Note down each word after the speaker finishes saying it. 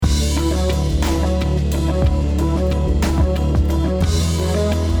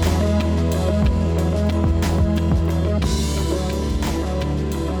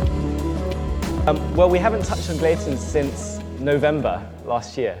Well, we haven't touched on Galatians since November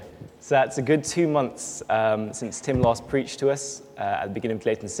last year. So that's a good 2 months since Tim last preached to us at the beginning of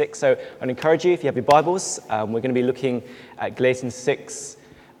Galatians 6. So I'd encourage you, if you have your Bibles, we're going to be looking at Galatians 6,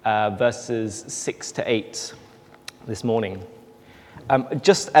 verses 6 to 8 this morning.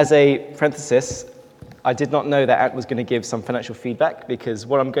 Just as a parenthesis, I did not know that Ant was going to give some financial feedback, because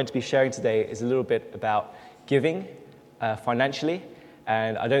what I'm going to be sharing today is a little bit about giving financially,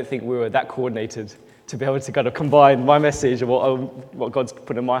 and I don't think we were that coordinated to be able to kind of combine my message and what God's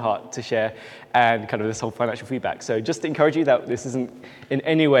put in my heart to share and kind of this whole financial feedback. So just to encourage you that this isn't in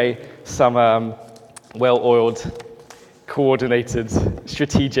any way some well-oiled, coordinated,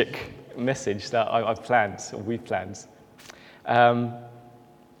 strategic message that I've planned, or we've planned. I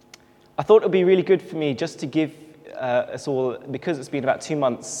thought it would be really good for me just to give us all, because it's been about 2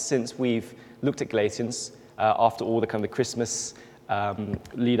 months since we've looked at Galatians, after all the kind of the Christmas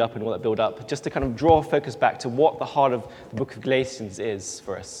lead up and all that build up, just to kind of draw focus back to what the heart of the book of Galatians is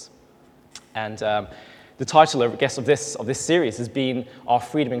for us. And the title, I guess, of this series has been Our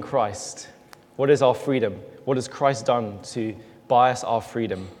Freedom in Christ. What is our freedom? What has Christ done to buy us our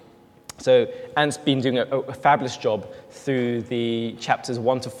freedom? So Ant's been doing a fabulous job through the chapters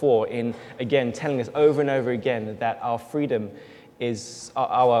 1 to 4 in, again, telling us over and over again that our freedom is,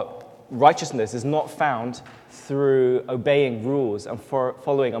 our righteousness is not found through obeying rules and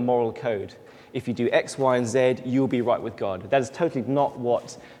following a moral code. If you do X, Y, and Z, you'll be right with God. That is totally not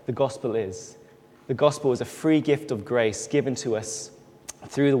what the gospel is. The gospel is a free gift of grace given to us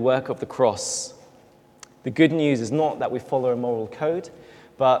through the work of the cross. The good news is not that we follow a moral code,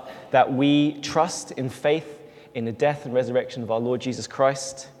 but that we trust in faith in the death and resurrection of our Lord Jesus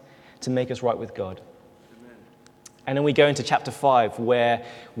Christ to make us right with God. Amen. And then we go into chapter 5, where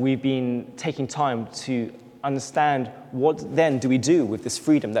we've been taking time to understand what then do we do with this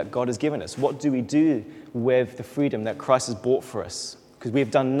freedom that God has given us? What do we do with the freedom that Christ has bought for us? Because we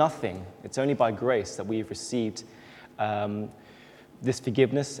have done nothing. It's only by grace that we have received this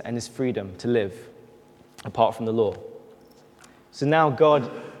forgiveness and this freedom to live apart from the law. So now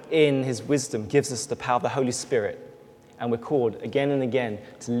God, in his wisdom, gives us the power of the Holy Spirit, and we're called again and again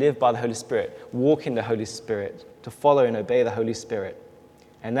to live by the Holy Spirit, walk in the Holy Spirit, to follow and obey the Holy Spirit.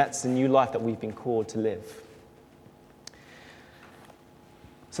 And that's the new life that we've been called to live.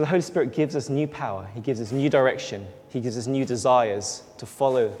 So the Holy Spirit gives us new power. He gives us new direction. He gives us new desires to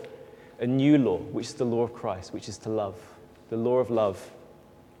follow a new law, which is the law of Christ, which is to love, the law of love.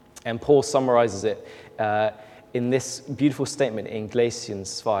 And Paul summarizes it in this beautiful statement in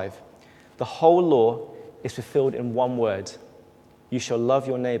Galatians 5. The whole law is fulfilled in one word: you shall love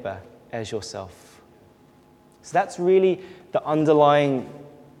your neighbor as yourself. So that's really the underlying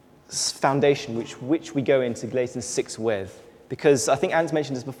foundation which we go into Galatians 6 with. Because I think Anne's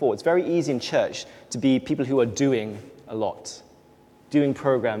mentioned this before, it's very easy in church to be people who are doing a lot, doing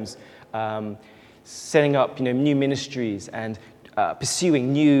programs, setting up new ministries, and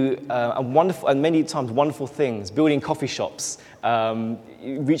pursuing new and wonderful, and many times wonderful things, building coffee shops,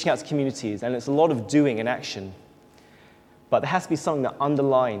 reaching out to communities, and it's a lot of doing and action. But there has to be something that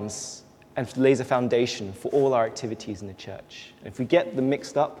underlines and lays a foundation for all our activities in the church. And if we get them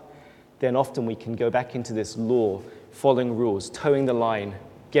mixed up, then often we can go back into this law, following rules, towing the line,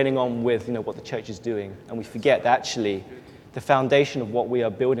 getting on with what the church is doing, and we forget that actually the foundation of what we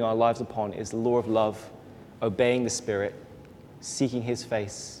are building our lives upon is the law of love, obeying the Spirit, seeking his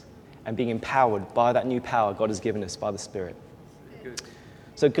face, and being empowered by that new power God has given us by the Spirit. Good.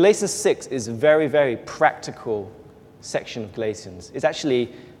 So Galatians 6 is a very, very practical section of Galatians. It's actually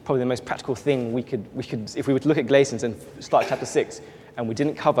probably the most practical thing we could, if we were to look at Galatians and start chapter 6, and we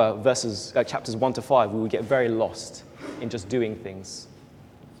didn't cover chapters 1 to 5, we would get very lost in just doing things.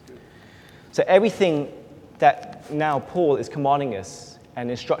 So everything that now Paul is commanding us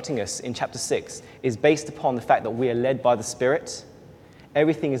and instructing us in chapter 6 is based upon the fact that we are led by the Spirit.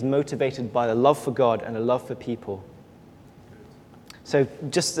 Everything is motivated by the love for God and the love for people. So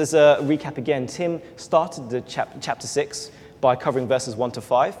just as a recap again, Tim started the chapter 6 by covering verses 1 to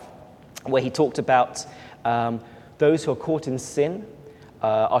 5, where he talked about those who are caught in sin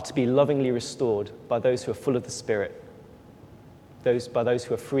are to be lovingly restored by those who are full of the Spirit, by those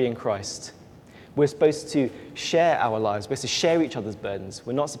who are free in Christ. We're supposed to share our lives. We're supposed to share each other's burdens.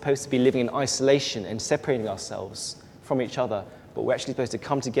 We're not supposed to be living in isolation and separating ourselves from each other, but we're actually supposed to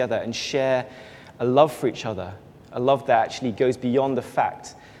come together and share a love for each other, a love that actually goes beyond the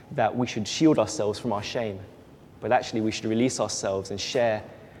fact that we should shield ourselves from our shame, but actually we should release ourselves and share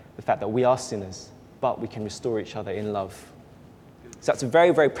the fact that we are sinners, but we can restore each other in love. So that's a very,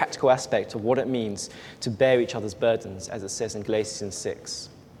 very practical aspect of what it means to bear each other's burdens, as it says in Galatians 6.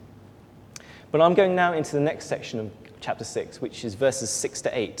 But I'm going now into the next section of chapter 6, which is verses 6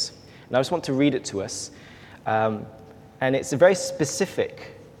 to 8. And I just want to read it to us. And it's a very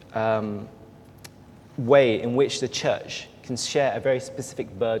specific way in which the church can share a very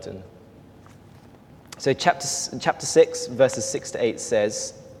specific burden. So chapter 6, verses 6 to 8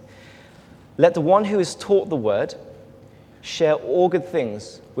 says, "Let the one who is taught the word share all good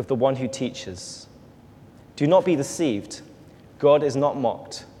things with the one who teaches. Do not be deceived. God is not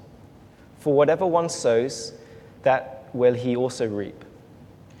mocked. For whatever one sows, that will he also reap.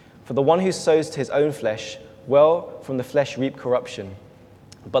 For the one who sows to his own flesh will from the flesh reap corruption.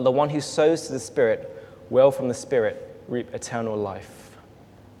 But the one who sows to the Spirit will from the Spirit reap eternal life."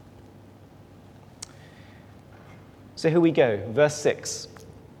 So here we go, verse 6.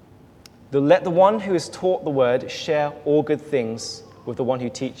 "Let the one who is taught the word share all good things with the one who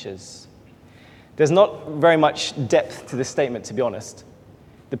teaches." There's not very much depth to this statement, to be honest.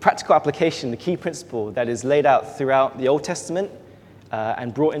 The practical application, the key principle that is laid out throughout the Old Testament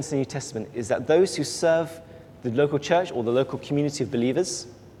and brought into the New Testament is that those who serve the local church or the local community of believers,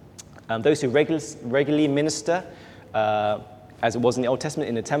 those who regularly minister, as it was in the Old Testament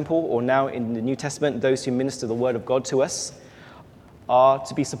in the temple, or now in the New Testament, those who minister the word of God to us, are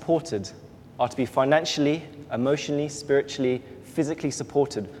to be supported, are to be financially, emotionally, spiritually, physically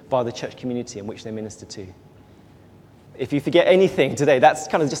supported by the church community in which they minister to. If you forget anything today, that's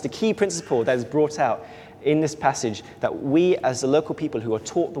kind of just a key principle that is brought out in this passage, that we as the local people who are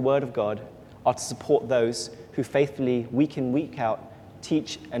taught the word of God are to support those who faithfully, week in, week out,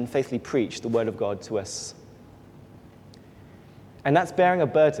 teach and faithfully preach the word of God to us. And that's bearing a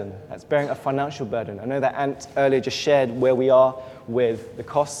burden. That's bearing a financial burden. I know that Ant earlier just shared where we are with the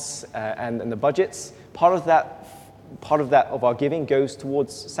costs and the budgets. Part of that of our giving goes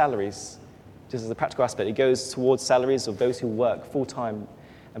towards salaries. Just as a practical aspect, it goes towards salaries of those who work full-time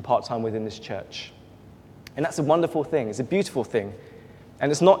and part-time within this church. And that's a wonderful thing. It's a beautiful thing. And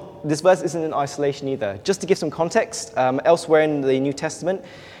this verse isn't in isolation either. Just to give some context, elsewhere in the New Testament,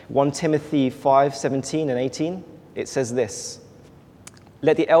 1 Timothy 5:17 and 18, it says this: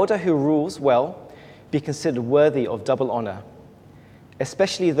 "Let the elder who rules well be considered worthy of double honor,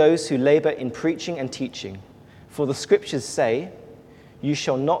 especially those who labor in preaching and teaching. For the scriptures say, 'You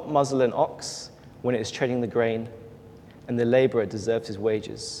shall not muzzle an ox when it is treading the grain, and the laborer deserves his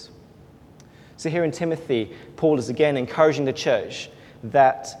wages.'" So here in Timothy, Paul is again encouraging the church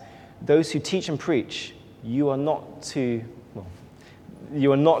that those who teach and preach, you are not to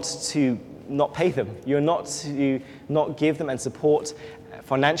not pay them. You are not to not give them and support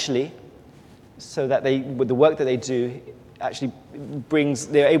financially, so that with the work that they do actually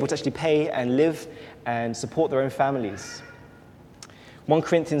they're able to actually pay and live and support their own families. 1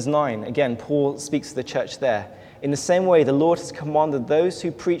 Corinthians 9, again, Paul speaks to the church there. "In the same way, the Lord has commanded those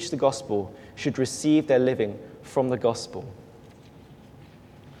who preach the gospel should receive their living from the gospel."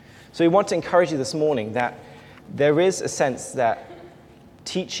 So we want to encourage you this morning that there is a sense that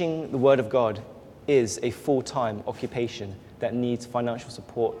teaching the word of God is a full-time occupation that needs financial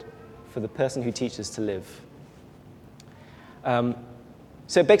support for the person who teaches to live.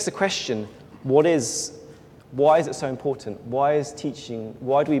 So it begs the question, why is it so important? Why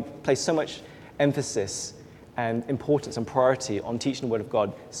do we place so much emphasis and importance and priority on teaching the word of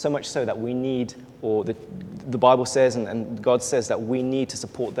God? So much so that we need, or the Bible says and God says that we need to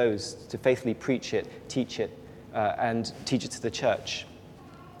support those to faithfully preach it, teach it, and teach it to the church.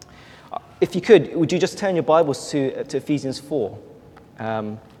 If you could, would you just turn your Bibles to Ephesians 4?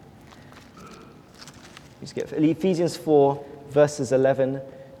 Ephesians 4, verses 11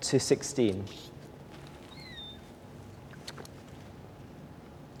 to 16.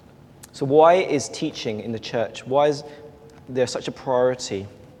 So why is teaching in the church? Why is there such a priority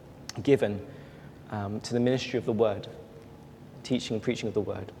given to the ministry of the word, teaching and preaching of the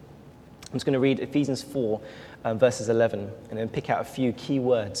word? I'm just going to read Ephesians 4, verses 11, and then pick out a few key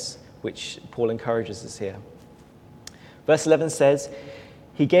words which Paul encourages us here. Verse 11 says,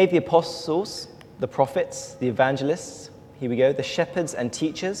 "He gave the apostles, the prophets, the evangelists," here we go, "the shepherds and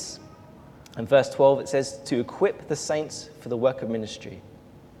teachers." And verse 12, it says, "to equip the saints for the work of ministry,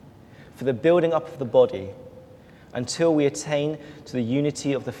 for the building up of the body, until we attain to the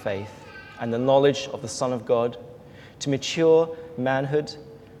unity of the faith and the knowledge of the Son of God, to mature manhood,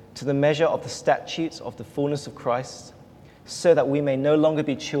 to the measure of the statutes of the fullness of Christ, so that we may no longer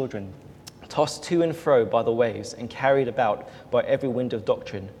be children, tossed to and fro by the waves and carried about by every wind of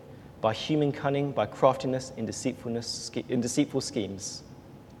doctrine, by human cunning, by craftiness in deceitful schemes.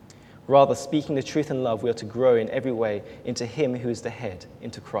 Rather, speaking the truth in love, we are to grow in every way into him who is the head,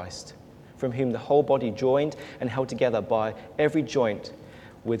 into Christ, from whom the whole body, joined and held together by every joint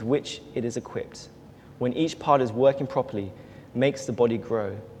with which it is equipped, when each part is working properly, makes the body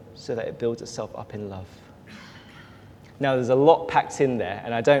grow so that it builds itself up in love. Now, there's a lot packed in there,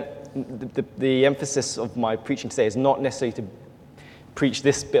 and the emphasis of my preaching today is not necessarily to preach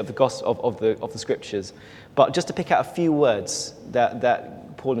this bit of the gospel of the scriptures, but just to pick out a few words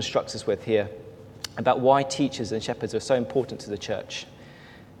that Paul instructs us with here about why teachers and shepherds are so important to the church.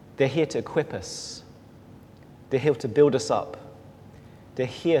 They're here to equip us. They're here to build us up. They're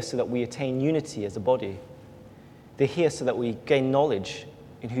here so that we attain unity as a body. They're here so that we gain knowledge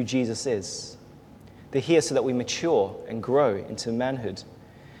in who Jesus is. They're here so that we mature and grow into manhood.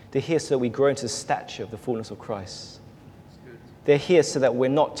 They're here so that we grow into the stature of the fullness of Christ. They're here so that we're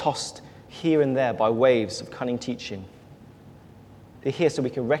not tossed here and there by waves of cunning teaching. They're here so we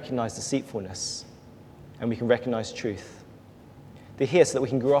can recognize deceitfulness and we can recognize truth. They're here so that we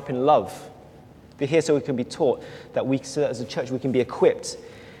can grow up in love. They're here so we can be taught so that as a church we can be equipped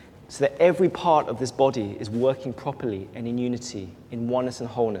so that every part of this body is working properly and in unity, in oneness and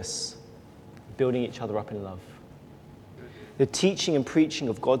wholeness, building each other up in love. The teaching and preaching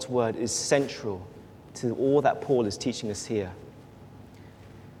of God's word is central to all that Paul is teaching us here.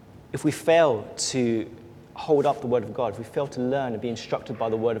 If we fail to hold up the word of God, if we fail to learn and be instructed by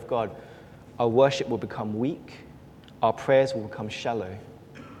the word of God, our worship will become weak, our prayers will become shallow,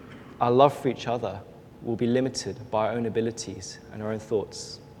 our love for each other will be limited by our own abilities and our own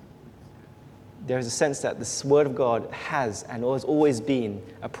thoughts. There is a sense that this word of God has and has always been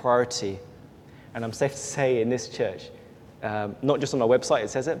a priority. And I'm safe to say in this church, not just on our website it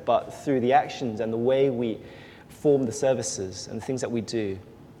says it, but through the actions and the way we form the services and the things that we do,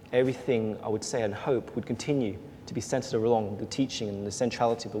 everything I would say and hope would continue to be centered along the teaching and the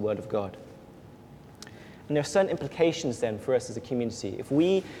centrality of the Word of God. And there are certain implications then for us as a community. If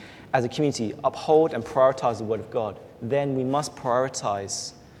we as a community uphold and prioritize the Word of God, then we must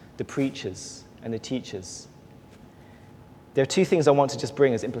prioritize the preachers and the teachers. There are two things I want to just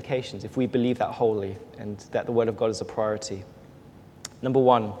bring as implications if we believe that wholly and that the Word of God is a priority. Number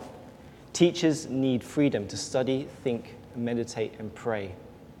one, teachers need freedom to study, think, meditate, and pray.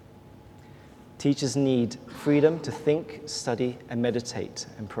 Teachers need freedom to think, study, and meditate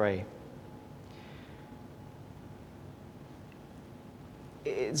and pray.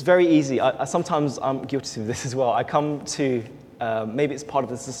 It's very easy. Sometimes I'm guilty of this as well. I come to, maybe it's part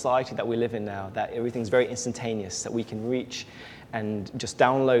of the society that we live in now, that everything's very instantaneous, that we can reach and just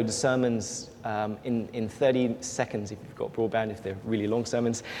download sermons in 30 seconds if you've got broadband, if they're really long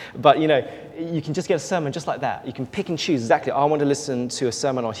sermons. But, you can just get a sermon just like that. You can pick and choose exactly, I want to listen to a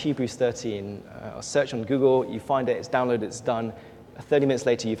sermon on Hebrews 13. I'll search on Google, you find it, it's downloaded, it's done. 30 minutes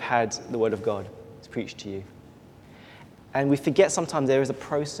later, you've had the Word of God. It's preached to you. And we forget sometimes there is a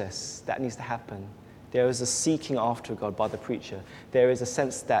process that needs to happen. There is a seeking after God by the preacher. There is a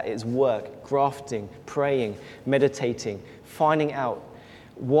sense that it's work, grafting, praying, meditating, finding out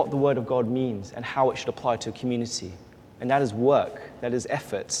what the Word of God means and how it should apply to a community. And that is work, that is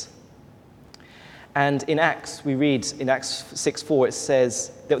effort. And in Acts, we read in Acts 6:4, it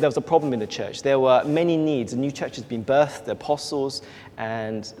says that there was a problem in the church. There were many needs. A new church has been birthed, the apostles,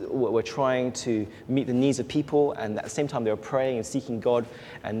 and were trying to meet the needs of people. And at the same time, they were praying and seeking God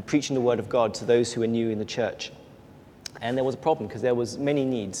and preaching the word of God to those who were new in the church. And there was a problem because there was many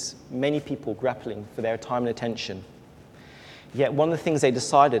needs, many people grappling for their time and attention. Yet one of the things they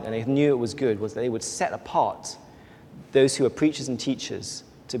decided, and they knew it was good, was that they would set apart those who were preachers and teachers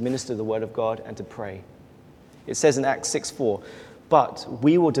to minister the word of God and to pray. It says in Acts 6:4, but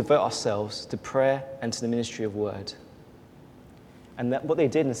we will devote ourselves to prayer and to the ministry of word. And that what they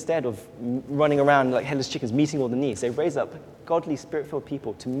did, instead of running around like headless chickens, meeting all the needs, they raised up godly, spirit-filled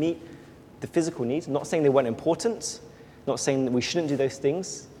people to meet the physical needs. Not saying they weren't important, not saying that we shouldn't do those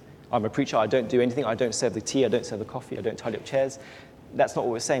things. I'm a preacher, I don't do anything, I don't serve the tea, I don't serve the coffee, I don't tidy up chairs. That's not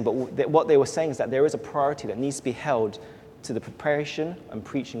what we're saying, but what they were saying is that there is a priority that needs to be held to the preparation and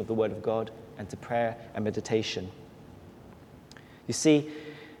preaching of the Word of God and to prayer and meditation. You see,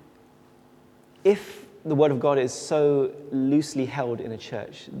 if the Word of God is so loosely held in a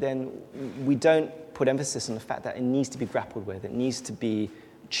church, then we don't put emphasis on the fact that it needs to be grappled with, it needs to be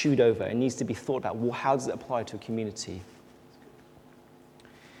chewed over, it needs to be thought about, well, how does it apply to a community?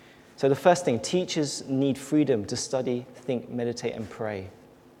 So the first thing, teachers need freedom to study, think, meditate, and pray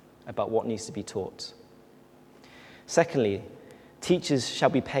about what needs to be taught. Secondly, teachers shall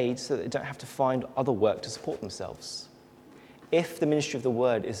be paid so that they don't have to find other work to support themselves. If the ministry of the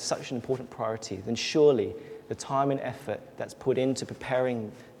word is such an important priority, then surely the time and effort that's put into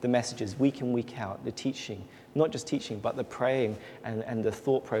preparing the messages week in, week out, the teaching, not just teaching, but the praying and the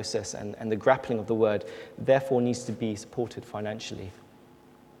thought process and the grappling of the word, therefore needs to be supported financially.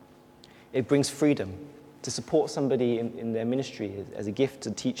 It brings freedom. To support somebody in their ministry as a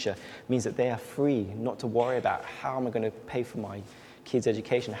gifted teacher means that they are free not to worry about how am I going to pay for my kids'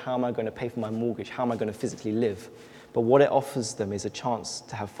 education, how am I going to pay for my mortgage, how am I going to physically live. But what it offers them is a chance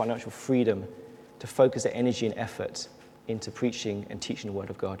to have financial freedom to focus their energy and effort into preaching and teaching the Word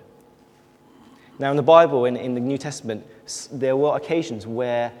of God. Now in the Bible, in the New Testament, there were occasions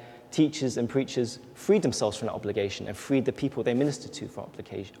where teachers and preachers freed themselves from that obligation and freed the people they ministered to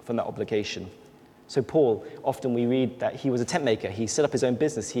from that obligation. So Paul, often we read that he was a tent maker. He set up his own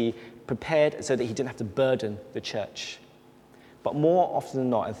business. He prepared so that he didn't have to burden the church. But more often than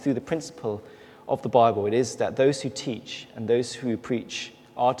not, and through the principle of the Bible, it is that those who teach and those who preach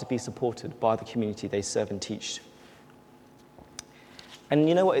are to be supported by the community they serve and teach. And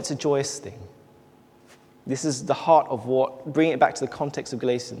you know what? It's a joyous thing. This is the heart of what, bringing it back to the context of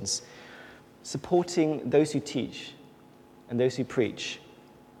Galatians, supporting those who teach and those who preach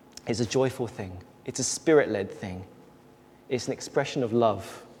is a joyful thing. It's a spirit-led thing. It's an expression of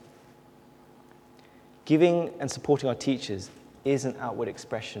love. Giving and supporting our teachers is an outward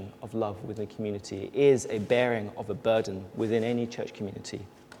expression of love within the community. It is a bearing of a burden within any church community.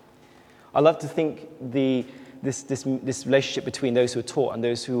 I love to think this relationship between those who are taught and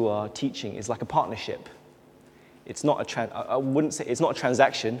those who are teaching is like a partnership. It's not I wouldn't say it's not a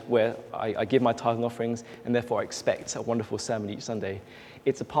transaction where I give my tithe and offerings and therefore I expect a wonderful sermon each Sunday.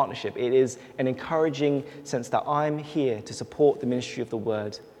 It's a partnership. It is an encouraging sense that I'm here to support the ministry of the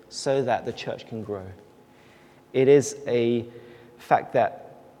word so that the church can grow. It is a fact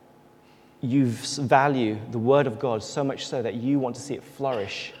that you value the word of God so much so that you want to see it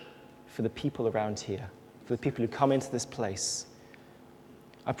flourish for the people around here, for the people who come into this place.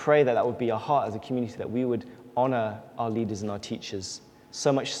 I pray that would be our heart as a community, that we would honor our leaders and our teachers,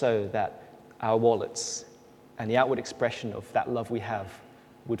 so much so that our wallets and the outward expression of that love we have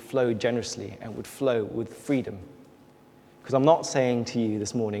would flow generously and would flow with freedom. Because I'm not saying to you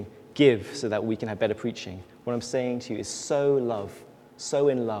this morning, give so that we can have better preaching. What I'm saying to you is sow in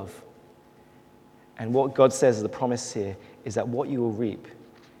love. And what God says as the promise here is that what you will reap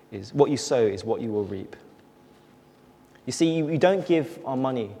is what you sow is what you will reap. You see, we don't give our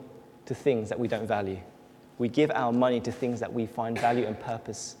money to things that we don't value. We give our money to things that we find value and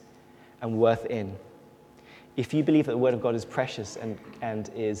purpose and worth in. If you believe that the Word of God is precious and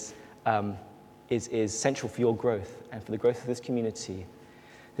is central for your growth and for the growth of this community,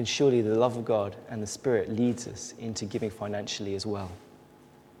 then surely the love of God and the Spirit leads us into giving financially as well.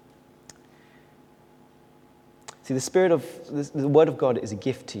 See, the Word of God is a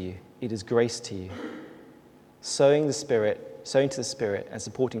gift to you. It is grace to you. Sowing to the Spirit and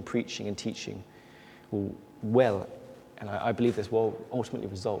supporting preaching and teaching will, and I believe this will ultimately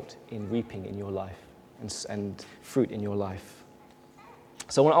result in reaping in your life and fruit in your life.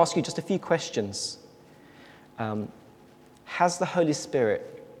 So I want to ask you just a few questions. Has the Holy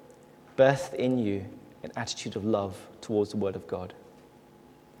Spirit birthed in you an attitude of love towards the Word of God?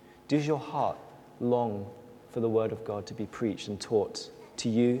 Does your heart long for the Word of God to be preached and taught to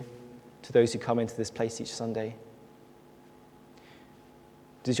you, to those who come into this place each Sunday?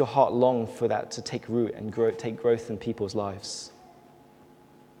 Does your heart long for that to take root and take growth in people's lives?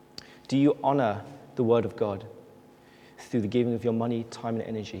 Do you honor the Word of God through the giving of your money, time, and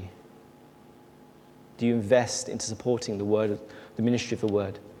energy? Do you invest into supporting the Word, the ministry of the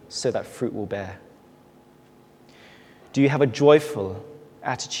Word, so that fruit will bear? Do you have a joyful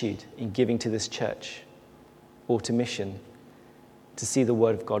attitude in giving to this church or to mission to see the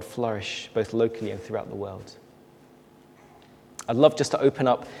Word of God flourish both locally and throughout the world? I'd love just to open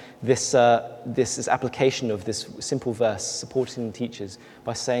up this application of this simple verse, supporting the teachers,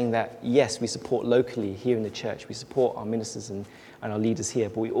 by saying that, yes, we support locally here in the church. We support our ministers and our leaders here,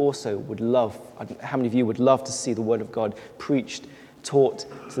 but we also would love, how many of you would love to see the Word of God preached, taught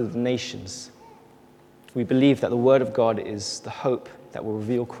to the nations? We believe that the Word of God is the hope that will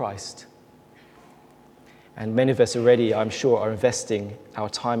reveal Christ. And many of us already, I'm sure, are investing our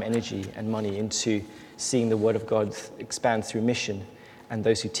time, energy, and money into seeing the Word of God expand through mission and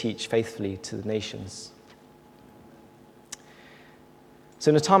those who teach faithfully to the nations. So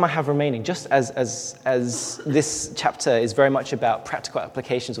in the time I have remaining, just as this chapter is very much about practical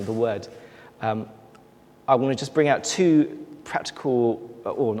applications of the Word, I want to just bring out two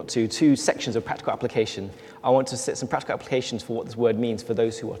sections of practical application. I want to set some practical applications for what this Word means for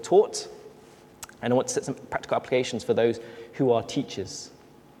those who are taught, and I want to set some practical applications for those who are teachers.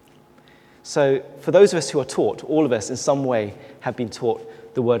 So for those of us who are taught, all of us in some way have been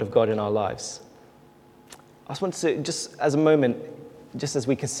taught the Word of God in our lives. I just want to, just as a moment, just as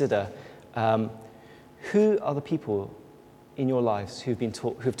we consider, who are the people in your lives who've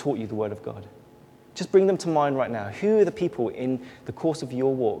taught you the Word of God? Just bring them to mind right now. Who are the people in the course of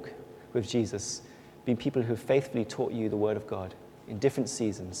your walk with Jesus, being people who have faithfully taught you the Word of God in different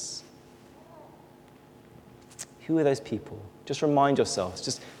seasons? Who are those people? Just remind yourselves.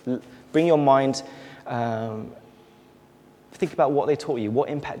 Just bring your mind, think about what they taught you. What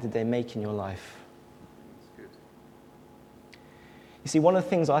impact did they make in your life? You see, one of the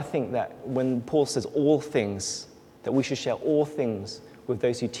things I think that when Paul says all things, that we should share all things with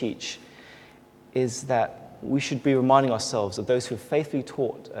those who teach, is that we should be reminding ourselves of those who have faithfully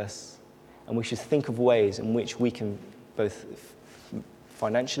taught us, and we should think of ways in which we can both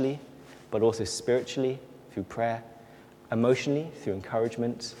financially, but also spiritually, through prayer, emotionally, through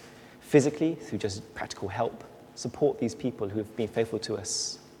encouragement, physically, through just practical help, support these people who have been faithful to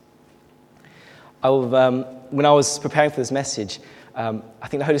us. When I was preparing for this message, I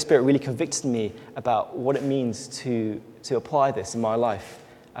think the Holy Spirit really convicted me about what it means to apply this in my life.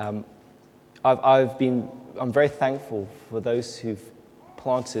 I'm very thankful for those who've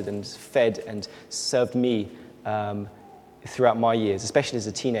planted and fed and served me throughout my years, especially as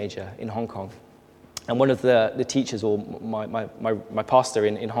a teenager in Hong Kong. And one of the teachers, or my pastor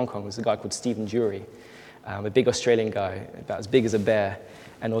in Hong Kong, was a guy called Stephen Jury, a big Australian guy, about as big as a bear,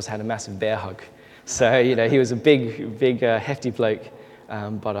 and also had a massive bear hug. So, he was a big, hefty bloke,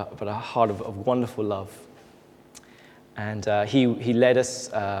 but a heart of wonderful love. And he led us,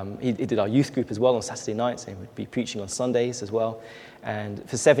 he did our youth group as well on Saturday nights, and would be preaching on Sundays as well. And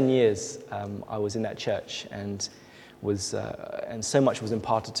for 7 years, I was in that church, and so much was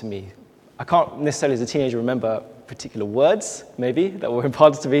imparted to me. I can't necessarily, as a teenager, remember particular words, maybe, that were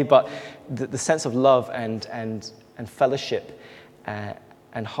imparted to me, but the sense of love and fellowship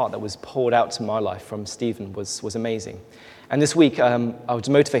and heart that was poured out to my life from Stephen was amazing. And this week, I was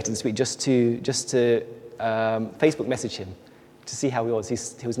motivated this week just to Facebook message him to see how he was.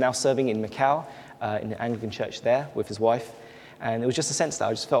 He was now serving in Macau, in the Anglican church there with his wife. And it was just a sense that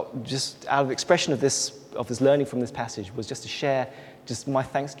I just felt, just out of expression of this learning from this passage, was just to share just my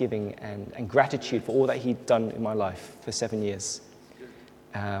thanksgiving and gratitude for all that he'd done in my life for 7 years.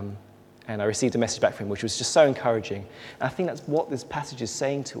 And I received a message back from him, which was just so encouraging. And I think that's what this passage is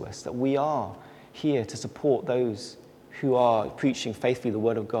saying to us, that we are here to support those who are preaching faithfully the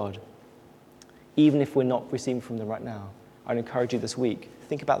Word of God, even if we're not receiving from them right now. I'd encourage you this week,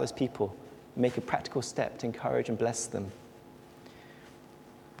 think about those people, make a practical step to encourage and bless them.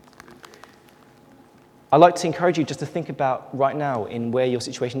 I'd like to encourage you just to think about right now in where your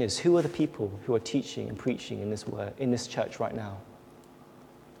situation is. Who are the people who are teaching and preaching in this church right now?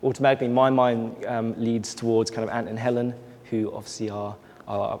 Automatically, my mind leads towards kind of Ant and Helen, who obviously are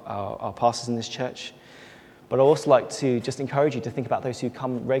our pastors in this church. But I'd also like to just encourage you to think about those who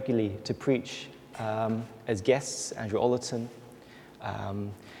come regularly to preach as guests, Andrew Ollerton,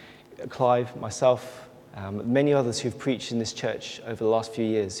 Clive, myself, many others who've preached in this church over the last few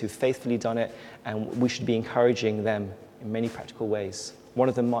years, who've faithfully done it, and we should be encouraging them in many practical ways. One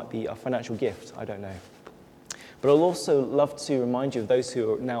of them might be a financial gift, I don't know. But I'll also love to remind you of those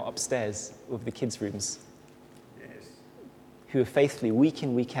who are now upstairs with the kids' rooms, yes, who are faithfully, week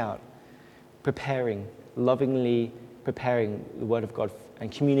in, week out, lovingly preparing the Word of God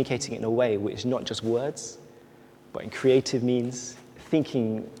and communicating it in a way which is not just words, but in creative means,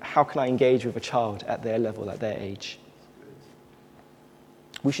 thinking, how can I engage with a child at their level, at their age?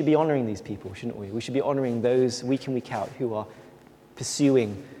 We should be honoring these people, shouldn't we? We should be honoring those week in, week out who are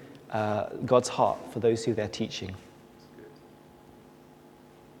pursuing God's heart for those who they're teaching.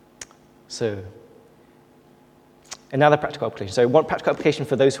 So, another practical application. So, one practical application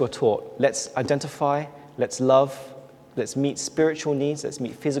for those who are taught. Let's identify, let's love, let's meet spiritual needs, let's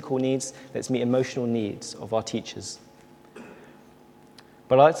meet physical needs, let's meet emotional needs of our teachers.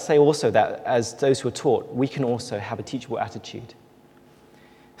 But I'd like to say also that as those who are taught, we can also have a teachable attitude.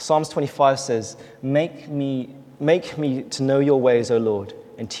 Psalms 25 says, Make me to know your ways, O Lord,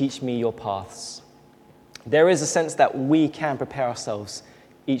 and teach me your paths. There is a sense that we can prepare ourselves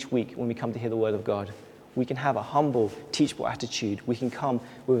each week when we come to hear the Word of God. We can have a humble, teachable attitude. We can come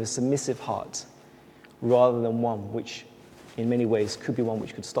with a submissive heart rather than one which, in many ways, could be one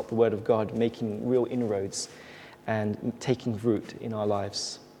which could stop the Word of God making real inroads and taking root in our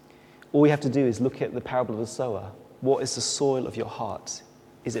lives. All we have to do is look at the parable of the sower. What is the soil of your heart?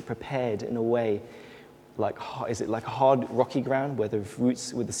 Is it prepared in a way is it like a hard, rocky ground where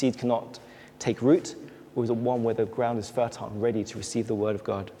the seed cannot take root? Or is it one where the ground is fertile and ready to receive the Word of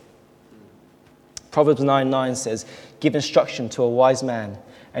God? Proverbs 9:9 says, Give instruction to a wise man,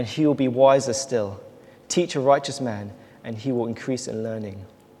 and he will be wiser still. Teach a righteous man, and he will increase in learning.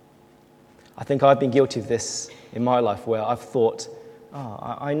 I think I've been guilty of this in my life where I've thought,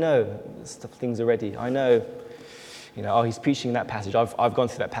 I know things already. I know, he's preaching that passage. I've gone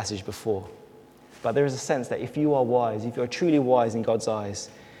through that passage before. But there is a sense that if you are wise, if you're truly wise in God's eyes,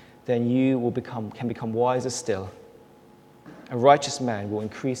 then you can become wiser still. A righteous man will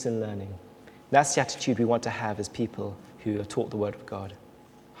increase in learning. That's the attitude we want to have as people who are taught the word of God.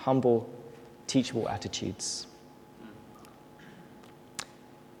 Humble, teachable attitudes.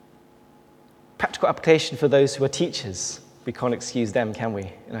 Practical application for those who are teachers. We can't excuse them, can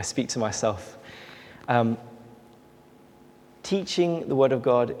we? And I speak to myself. Teaching the word of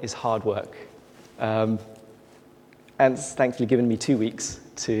God is hard work. And it's thankfully given me 2 weeks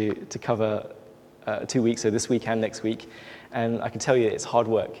to cover 2 weeks, so this week and next week. And I can tell you it's hard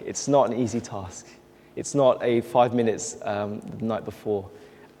work. It's not an easy task. It's not a 5 minutes the night before.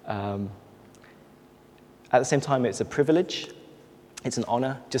 At the same time, it's a privilege. It's an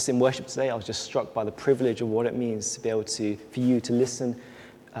honor. Just in worship today, I was just struck by the privilege of what it means to be able for you to listen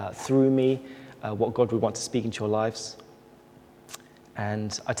through me, what God would want to speak into your lives.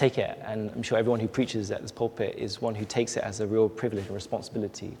 And I take it, and I'm sure everyone who preaches at this pulpit is one who takes it as a real privilege and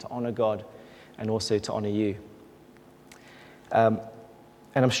responsibility to honor God and also to honor you. And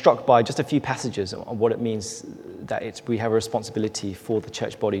I'm struck by just a few passages on what it means that we have a responsibility for the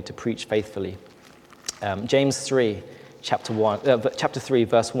church body to preach faithfully. James 3, chapter 3,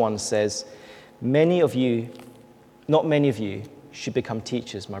 verse 1 says, not many of you should become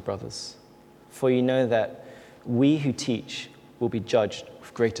teachers, my brothers, for you know that we who teach will be judged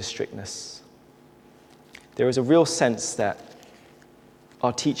with greater strictness. There is a real sense that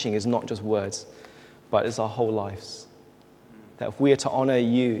our teaching is not just words, but it's our whole lives. That if we are to honor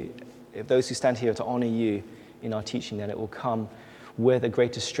you, if those who stand here are to honor you in our teaching, then it will come with a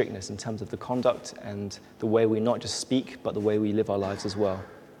greater strictness in terms of the conduct and the way we not just speak, but the way we live our lives as well.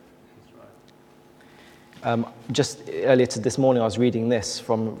 Just earlier this morning, I was reading this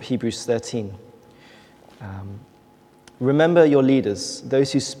from Hebrews 13. Remember your leaders,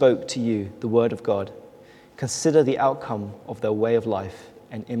 those who spoke to you the word of God. Consider the outcome of their way of life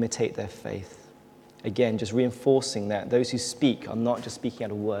and imitate their faith. Again, just reinforcing that those who speak are not just speaking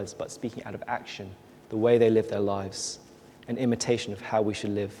out of words, but speaking out of action, the way they live their lives, an imitation of how we should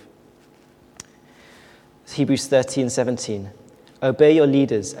live. Hebrews 13:17. Obey your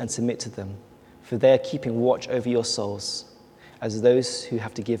leaders and submit to them, for they are keeping watch over your souls, as those who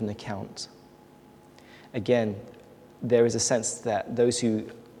have to give an account. Again, there is a sense that those who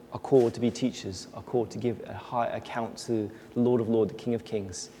are called to be teachers are called to give a high account to the Lord of Lords, the King of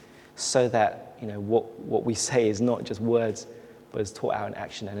Kings, so that what we say is not just words, but is taught out in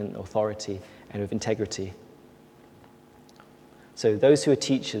action and in authority and with integrity. So those who are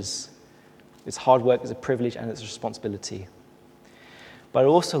teachers, it's hard work, it's a privilege, and it's a responsibility. But I'd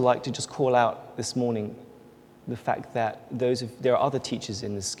also like to just call out this morning the fact that there are other teachers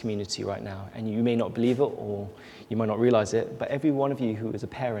in this community right now, and you may not believe it or you might not realize it, but every one of you who is a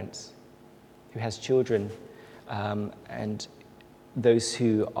parent, who has children, and those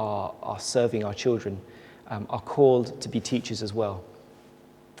who are serving our children, are called to be teachers as well.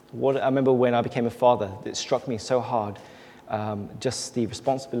 I remember when I became a father, it struck me so hard, just the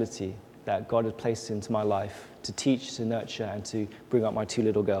responsibility that God had placed into my life to teach, to nurture, and to bring up my 2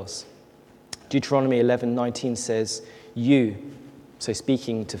 little girls. Deuteronomy 11:19 says, you, so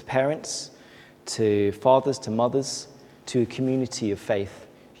speaking to parents, to fathers, to mothers, to a community of faith,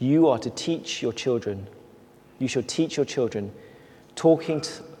 you are to teach your children. You shall teach your children, talking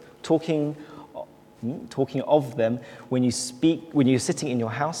of them when you speak, when you're sitting in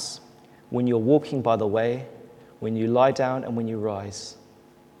your house, when you're walking by the way, when you lie down, and when you rise.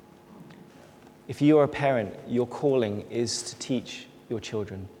 If you are a parent, your calling is to teach your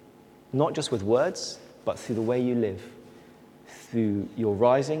children, not just with words, but through the way you live, through your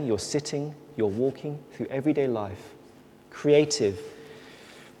rising, your sitting, your walking, through everyday life, creative,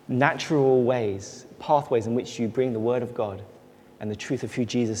 natural ways, pathways in which you bring the word of God and the truth of who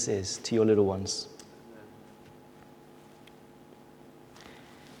Jesus is to your little ones.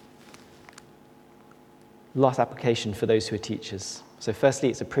 Last application for those who are teachers. So firstly,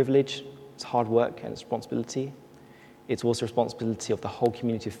 it's a privilege, it's hard work and it's responsibility. It's also responsibility of the whole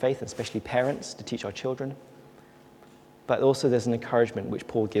community of faith, and especially parents, to teach our children. But also there's an encouragement which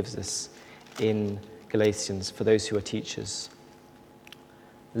Paul gives us in Galatians for those who are teachers.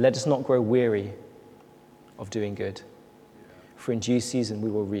 Let us not grow weary of doing good, for in due season we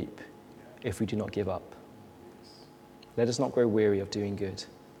will reap if we do not give up. Let us not grow weary of doing good,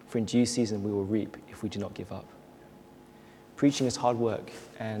 for in due season we will reap if we do not give up. Preaching is hard work,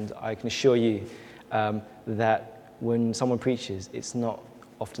 and I can assure you that when someone preaches, it's not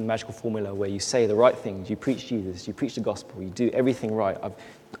often the magical formula where you say the right things, you preach Jesus, you preach the gospel, you do everything right.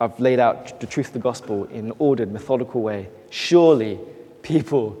 I've laid out the truth of the gospel in an ordered, methodical way. Surely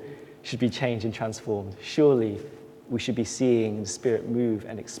people should be changed and transformed. Surely we should be seeing the Spirit move,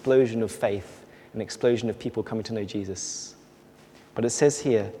 an explosion of faith, an explosion of people coming to know Jesus. But it says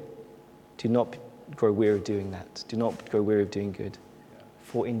here, do not grow weary of doing that. Do not grow weary of doing good.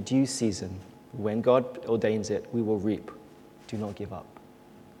 For in due season, when God ordains it, we will reap. Do not give up.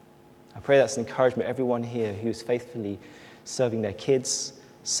 I pray that's an encouragement to everyone here who's faithfully serving their kids,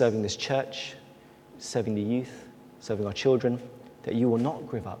 serving this church, serving the youth, serving our children, that you will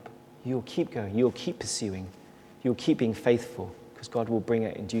not give up. You will keep going. You will keep pursuing. You will keep being faithful, because God will bring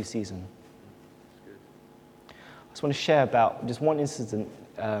it in due season. I just want to share about just one incident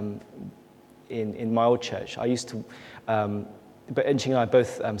in my old church. I used to, but Enching and I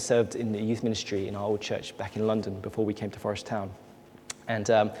both served in the youth ministry in our old church back in London before we came to Forest Town. And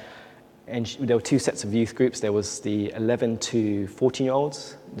there were two sets of youth groups. There was the 11 to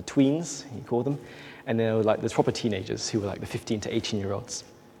 14-year-olds, the tweens, you call them, and there were like the proper teenagers who were like the 15 to 18-year-olds.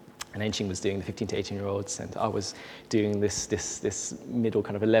 And Enching was doing the 15 to 18-year-olds, and I was doing this middle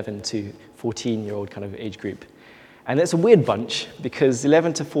kind of 11 to 14-year-old kind of age group. And it's a weird bunch, because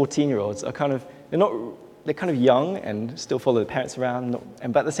 11 to 14-year-olds are they're kind of young and still follow their parents around,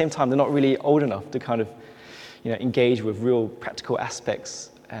 but at the same time, they're not really old enough to kind of, engage with real practical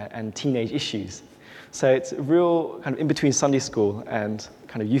aspects and teenage issues. So it's a real kind of in between Sunday school and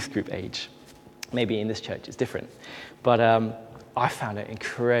kind of youth group age. Maybe in this church it's different. But I found it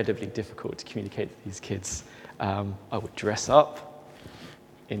incredibly difficult to communicate to these kids. I would dress up.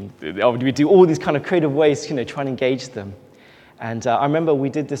 I would do all these kind of creative ways to try and engage them. And I remember we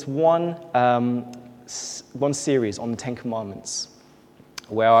did this one series on the Ten Commandments,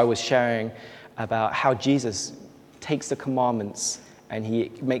 where I was sharing about how Jesus takes the commandments and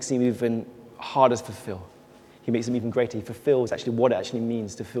he makes them even harder to fulfill. He makes them even greater. He fulfills actually what it actually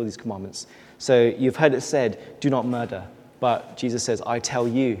means to fulfill these commandments. So you've heard it said, do not murder. But Jesus says, I tell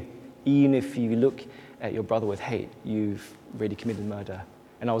you, even if you look at your brother with hate, you've really committed murder.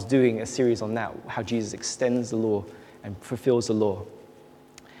 And I was doing a series on that, how Jesus extends the law and fulfills the law.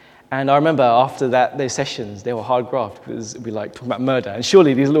 And I remember after those sessions, they were hard graft, because we like talking about murder. And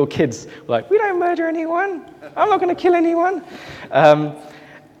surely these little kids were like, we don't murder anyone. I'm not going to kill anyone. And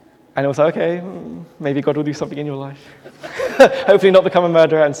I was like, okay, maybe God will do something in your life. Hopefully not become a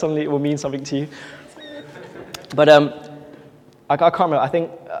murderer, and suddenly it will mean something to you. But I can't remember. I think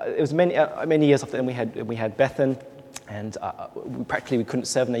it was many years after, and we had Bethan, and we couldn't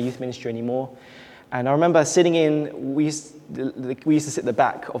serve in the youth ministry anymore. And I remember sitting in, we used to sit at the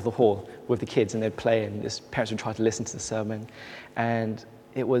back of the hall with the kids, and they'd play, and the parents would try to listen to the sermon. And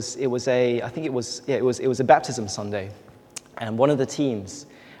it was a baptism Sunday. And one of the teams,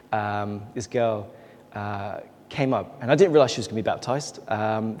 this girl, came up, and I didn't realize she was going to be baptized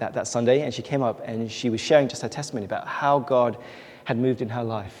that Sunday. And she came up, and she was sharing just her testimony about how God had moved in her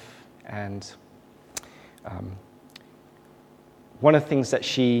life. And one of the things that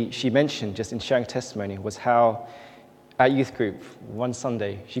she mentioned just in sharing testimony was how at youth group one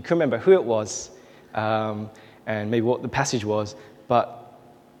Sunday, she couldn't remember who it was and maybe what the passage was, but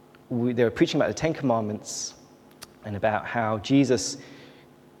they were preaching about the Ten Commandments and about how Jesus,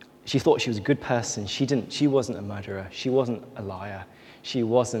 she thought she was a good person. She wasn't a murderer. She wasn't a liar. She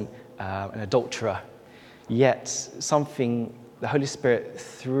wasn't an adulterer. Yet something, the Holy Spirit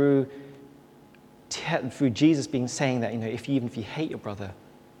through Jesus saying that, even if you hate your brother,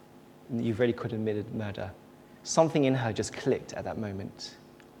 you've already committed murder. Something in her just clicked at that moment,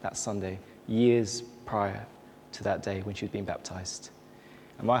 that Sunday, years prior to that day when she was being baptized.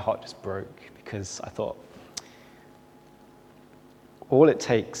 And my heart just broke, because I thought, all it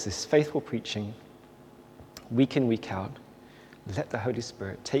takes is faithful preaching, week in, week out. Let the Holy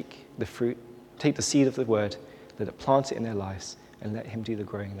Spirit take the fruit, take the seed of the word, let it plant it in their lives, and let him do the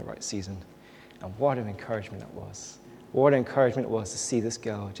growing in the right season. And what an encouragement that was. What an encouragement it was to see this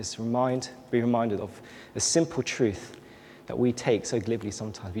girl just be reminded of the simple truth that we take so glibly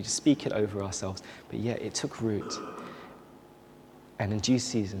sometimes. We just speak it over ourselves, but yet it took root. And in due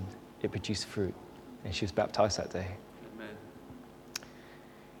season, it produced fruit. And she was baptized that day. Amen.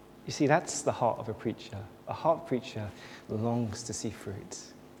 You see, that's the heart of a preacher. A heart preacher longs to see fruit.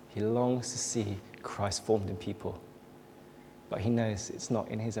 He longs to see Christ formed in people. But he knows it's not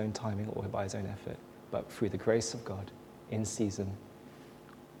in his own timing or by his own effort, but through the grace of God in season,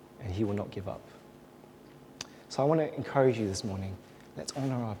 and he will not give up. So I want to encourage you this morning. Let's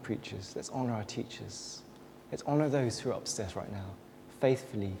honor our preachers. Let's honor our teachers. Let's honor those who are upstairs right now,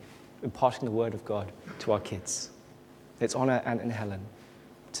 faithfully imparting the word of God to our kids. Let's honor Ant and Helen.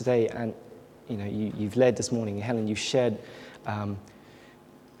 today, and you've led this morning, Helen, you shared,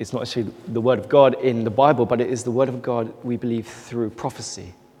 it's not actually the word of God in the Bible, but it is the word of God, we believe, through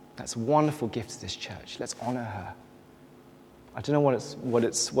prophecy. That's a wonderful gift to this church. Let's honor her. I don't know what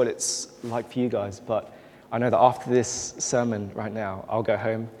it's like for you guys, but I know that after this sermon right now, I'll go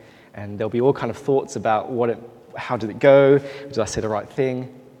home and there'll be all kind of thoughts about how did it go? Did I say the right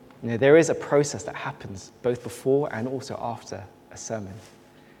thing? There is a process that happens both before and also after a sermon.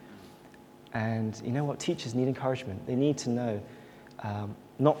 And you know what? Teachers need encouragement. They need to know,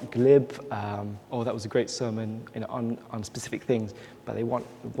 not glib, that was a great sermon on specific things, but want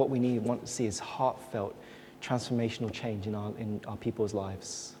to see is heartfelt, transformational change in our people's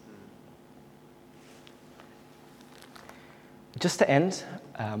lives. Just to end,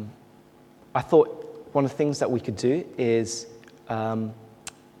 I thought one of the things that we could do is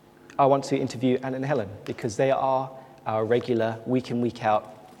I want to interview Anna and Helen because they are our regular week in, week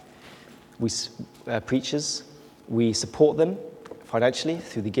out preachers. We support them financially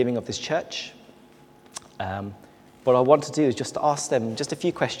through the giving of this church. What I want to do is just to ask them just a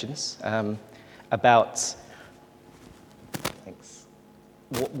few questions about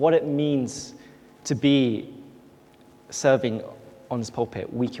what it means to be serving on this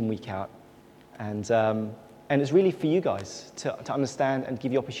pulpit week in, week out. And it's really for you guys to understand and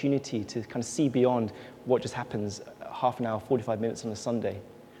give you opportunity to kind of see beyond what just happens half an hour, 45 minutes on a Sunday.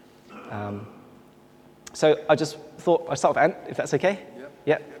 So I just thought I'd start with Ant, if that's okay?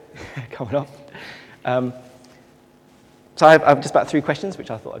 Yep. Coming up. So I have just about 3 questions, which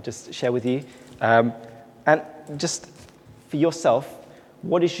I thought I'd just share with you. And just for yourself,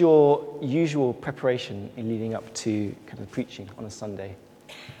 what is your usual preparation in leading up to kind of preaching on a Sunday?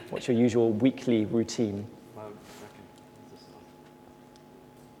 What's your usual weekly routine?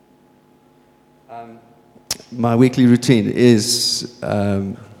 My weekly routine is,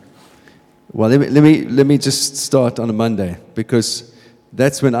 let me just start on a Monday, because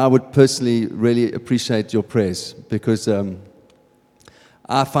that's when I would personally really appreciate your prayers, because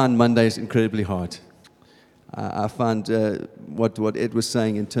I find Mondays incredibly hard. I find what Ed was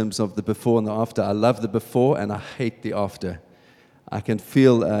saying in terms of the before and the after. I love the before and I hate the after. I can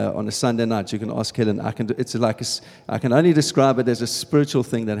feel on a Sunday night, you can ask Helen, I can only describe it as a spiritual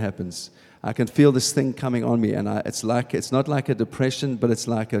thing that happens. I can feel this thing coming on me, and it's not like a depression, but it's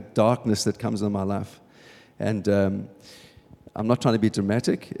like a darkness that comes on my life. And I'm not trying to be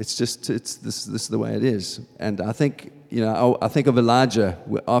dramatic. It's just this is the way it is. And I think I think of Elijah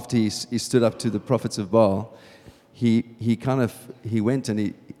after he stood up to the prophets of Baal. He went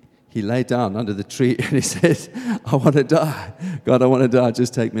and he lay down under the tree and he said, "I want to die, God, I want to die.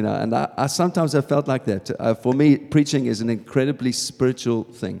 Just take me now." And I sometimes have felt like that. For me, preaching is an incredibly spiritual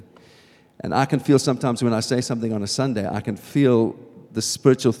thing. And I can feel sometimes when I say something on a Sunday, I can feel the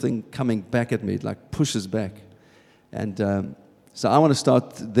spiritual thing coming back at me. It like pushes back. And so I want to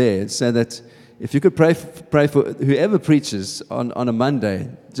start there and say that if you could pray for whoever preaches on a Monday,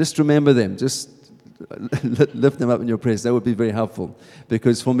 just remember them. Just lift them up in your prayers. That would be very helpful.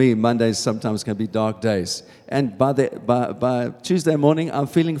 Because for me, Mondays sometimes can be dark days. And by Tuesday morning, I'm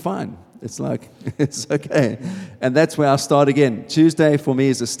feeling fine. It's like, it's okay. And that's where I start again. Tuesday for me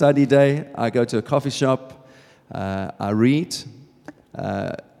is a study day. I go to a coffee shop. I read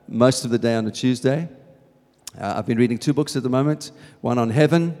most of the day on a Tuesday. I've been reading 2 books at the moment. One on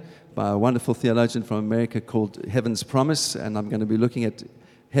heaven by a wonderful theologian from America called Heaven's Promise. And I'm going to be looking at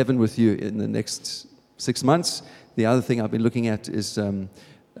heaven with you in the next 6 months. The other thing I've been looking at is the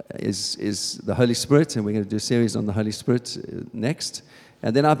Holy Spirit. And we're going to do a series on the Holy Spirit next.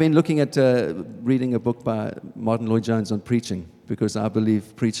 And then I've been looking at reading a book by Martin Lloyd-Jones on preaching, because I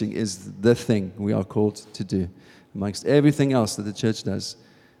believe preaching is the thing we are called to do. Amongst everything else that the church does,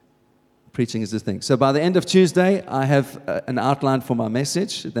 preaching is the thing. So by the end of Tuesday, I have an outline for my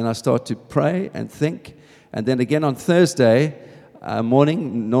message. Then I start to pray and think. And then again on Thursday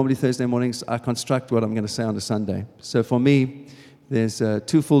morning, normally Thursday mornings, I construct what I'm going to say on a Sunday. So for me, there's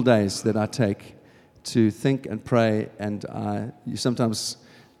 2 full days that I take to think and pray, and sometimes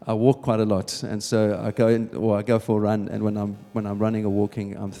I walk quite a lot, and so I go for a run, and when I'm running or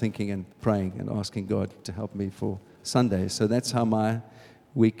walking, I'm thinking and praying and asking God to help me for Sunday. So that's how my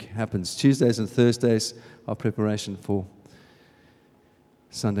week happens. Tuesdays and Thursdays are preparation for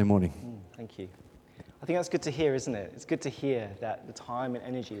Sunday morning. Thank you. I think that's good to hear, isn't it? It's good to hear that the time and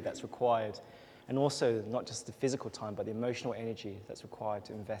energy that's required, and also not just the physical time, but the emotional energy that's required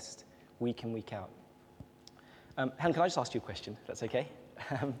to invest week in, week out. Helen, can I just ask you a question, if that's okay?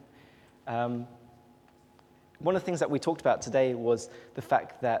 One of the things that we talked about today was the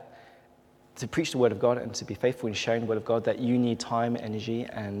fact that to preach the word of God and to be faithful in sharing the word of God, that you need time, energy,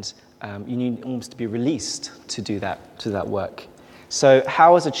 and you need almost to be released to do that work. So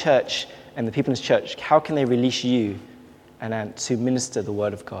how as a church and the people in this church, how can they release you and to minister the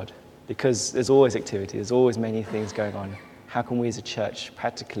word of God? Because there's always activity, there's always many things going on. How can we as a church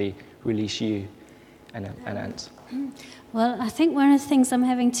practically release you and Ant? Well, I think one of the things I'm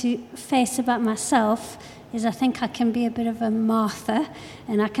having to face about myself is I think I can be a bit of a Martha,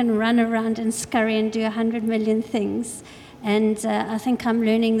 and I can run around and scurry and do 100 million things. And I think I'm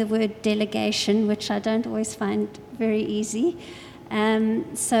learning the word delegation, which I don't always find very easy.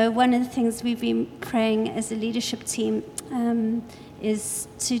 So one of the things we've been praying as a leadership team is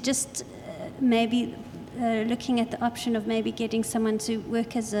to just maybe looking at the option of maybe getting someone to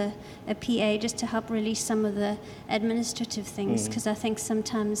work as a PA just to help release some of the administrative things, because I think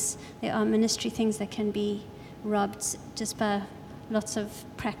sometimes there are ministry things that can be robbed just by lots of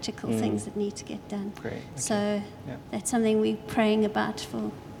practical things that need to get done. Great. Okay. So that's something we're praying about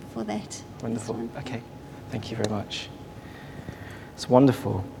for that. Wonderful. Okay. Thank you very much. It's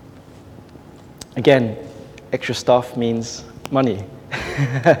wonderful. Again, extra staff means money.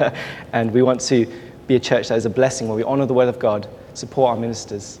 And we want to be a church that is a blessing, where we honor the word of God, support our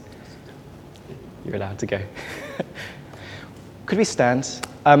ministers. You're allowed to go. Could we stand?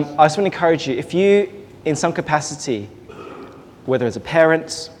 I just want to encourage you, if you, in some capacity, whether as a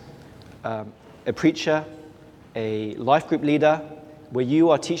parent, a preacher, a life group leader, where you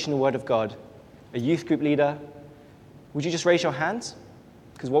are teaching the word of God, a youth group leader, would you just raise your hand?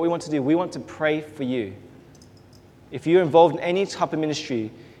 Because what we want to do, we want to pray for you. If you're involved in any type of ministry,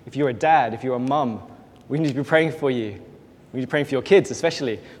 if you're a dad, if you're a mum, we need to be praying for you. We need to be praying for your kids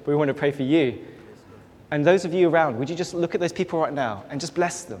especially, but we want to pray for you. And those of you around, would you just look at those people right now and just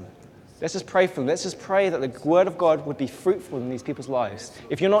bless them? Let's just pray for them. Let's just pray that the word of God would be fruitful in these people's lives.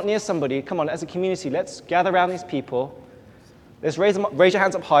 If you're not near somebody, come on, as a community, let's gather around these people. Let's raise your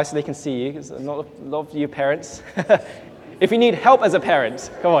hands up high so they can see you, because not a lot of you parents. If you need help as a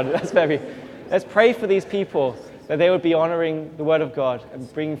parent, come on, let's pray for these people, that they would be honoring the word of God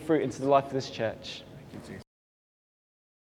and bringing fruit into the life of this church.